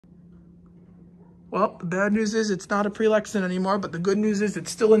Well, the bad news is it's not a Pre-Lexan anymore, but the good news is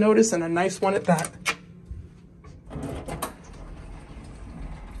it's still an OTIS and a nice one at that.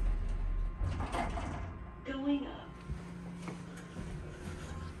 Going up.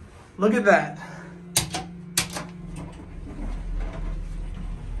 Look at that.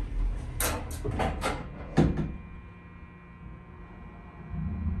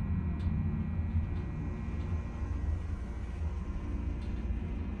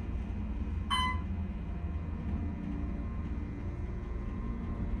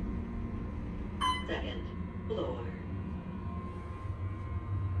 Second floor.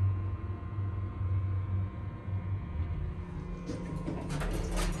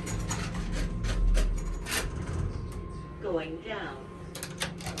 Going down.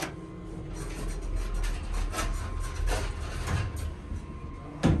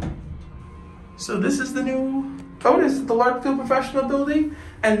 So this is the new OTIS at the Larkfield Professional Building,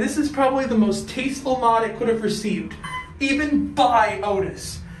 and this is probably the most tasteful mod it could have received, even by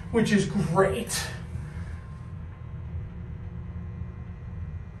OTIS, which is great.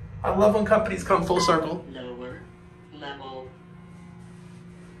 I love when companies come full circle. Lower level.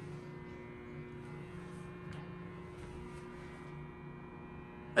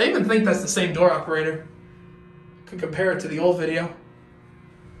 I even think that's the same door operator. Could compare it to the old video.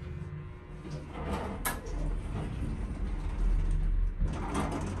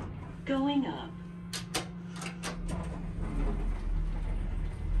 Going up.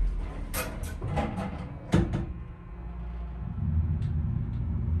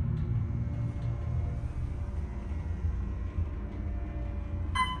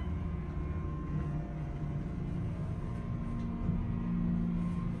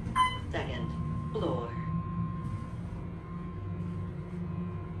 Second floor.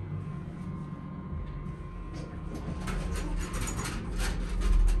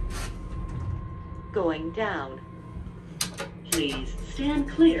 Going down. Please stand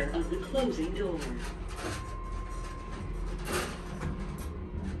clear of the closing door.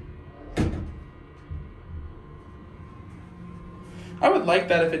 I would like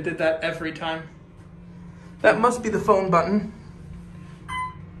that if it did that every time. That must be the phone button.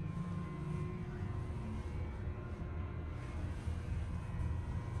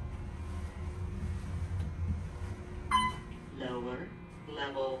 Lower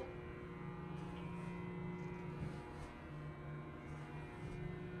level.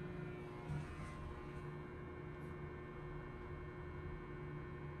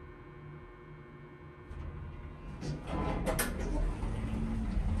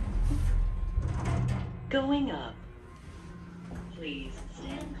 Going up. Please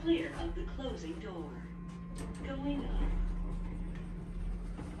stand clear of the closing door. Going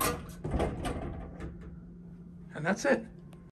up. And that's it.